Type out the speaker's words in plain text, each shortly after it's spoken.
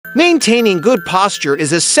Maintaining good posture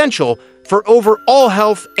is essential for overall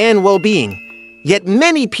health and well-being. Yet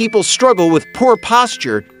many people struggle with poor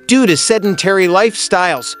posture due to sedentary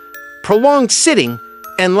lifestyles, prolonged sitting,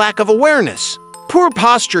 and lack of awareness. Poor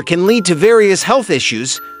posture can lead to various health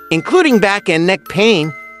issues, including back and neck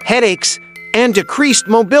pain, headaches, and decreased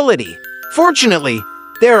mobility. Fortunately,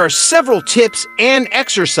 there are several tips and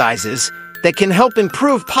exercises that can help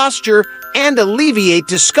improve posture and alleviate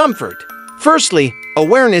discomfort. Firstly,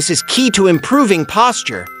 awareness is key to improving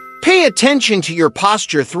posture. Pay attention to your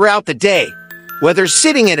posture throughout the day, whether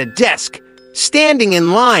sitting at a desk, standing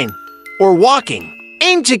in line, or walking.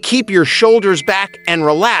 Aim to keep your shoulders back and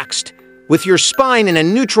relaxed, with your spine in a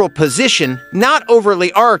neutral position, not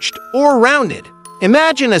overly arched or rounded.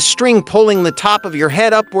 Imagine a string pulling the top of your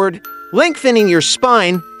head upward, lengthening your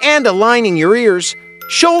spine and aligning your ears,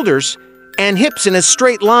 shoulders, and hips in a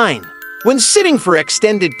straight line. When sitting for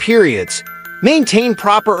extended periods, maintain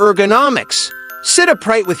proper ergonomics. Sit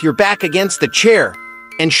upright with your back against the chair,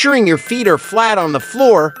 ensuring your feet are flat on the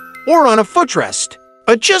floor or on a footrest.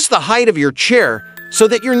 Adjust the height of your chair so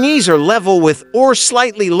that your knees are level with or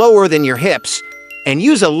slightly lower than your hips, and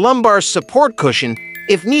use a lumbar support cushion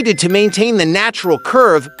if needed to maintain the natural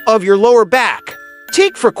curve of your lower back.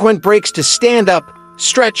 Take frequent breaks to stand up,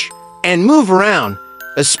 stretch, and move around,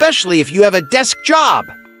 especially if you have a desk job.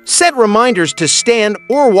 Set reminders to stand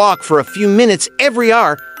or walk for a few minutes every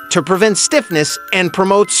hour to prevent stiffness and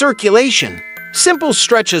promote circulation. Simple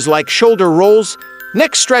stretches like shoulder rolls,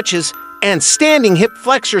 neck stretches, and standing hip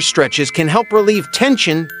flexor stretches can help relieve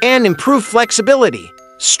tension and improve flexibility.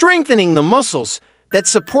 Strengthening the muscles that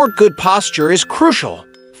support good posture is crucial.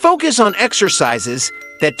 Focus on exercises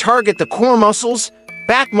that target the core muscles,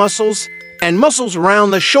 back muscles, and muscles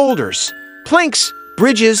around the shoulders. Planks,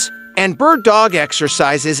 bridges, and bird dog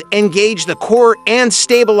exercises engage the core and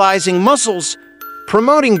stabilizing muscles,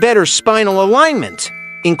 promoting better spinal alignment.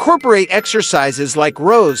 Incorporate exercises like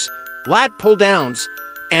rows, lat pull-downs,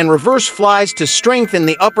 and reverse flies to strengthen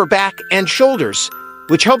the upper back and shoulders,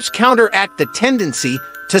 which helps counteract the tendency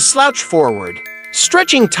to slouch forward.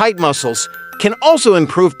 Stretching tight muscles can also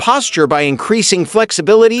improve posture by increasing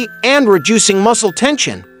flexibility and reducing muscle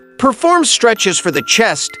tension. Perform stretches for the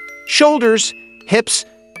chest, shoulders, hips,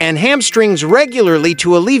 and hamstrings regularly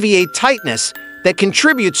to alleviate tightness that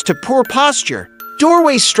contributes to poor posture.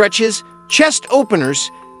 Doorway stretches, chest openers,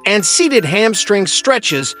 and seated hamstring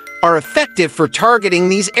stretches are effective for targeting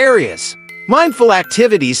these areas. Mindful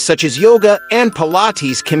activities such as yoga and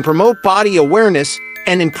Pilates can promote body awareness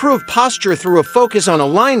and improve posture through a focus on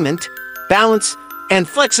alignment, balance, and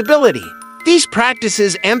flexibility. These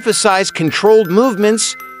practices emphasize controlled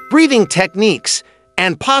movements, breathing techniques,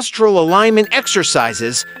 and postural alignment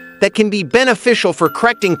exercises that can be beneficial for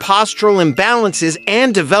correcting postural imbalances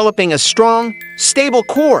and developing a strong, stable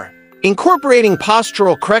core. Incorporating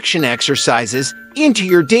postural correction exercises into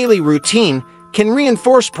your daily routine can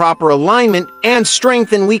reinforce proper alignment and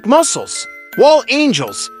strengthen weak muscles. Wall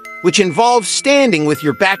angels, which involve standing with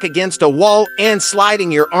your back against a wall and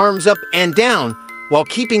sliding your arms up and down while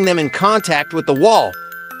keeping them in contact with the wall,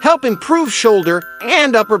 help improve shoulder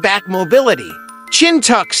and upper back mobility. Chin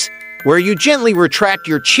tucks, where you gently retract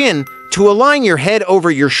your chin to align your head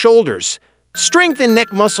over your shoulders, strengthen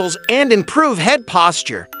neck muscles and improve head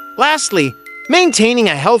posture. Lastly, maintaining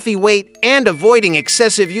a healthy weight and avoiding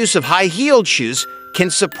excessive use of high-heeled shoes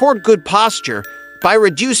can support good posture by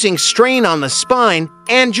reducing strain on the spine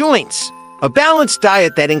and joints. A balanced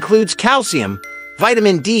diet that includes calcium,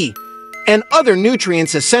 vitamin D, and other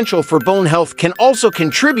nutrients essential for bone health can also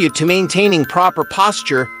contribute to maintaining proper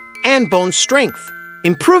posture and bone strength.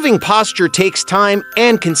 Improving posture takes time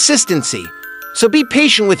and consistency, so be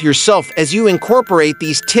patient with yourself as you incorporate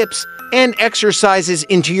these tips and exercises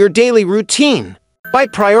into your daily routine. By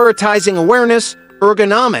prioritizing awareness,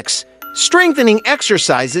 ergonomics, strengthening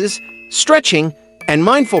exercises, stretching, and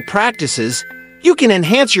mindful practices, you can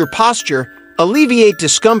enhance your posture, alleviate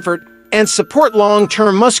discomfort, and support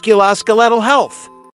long-term musculoskeletal health.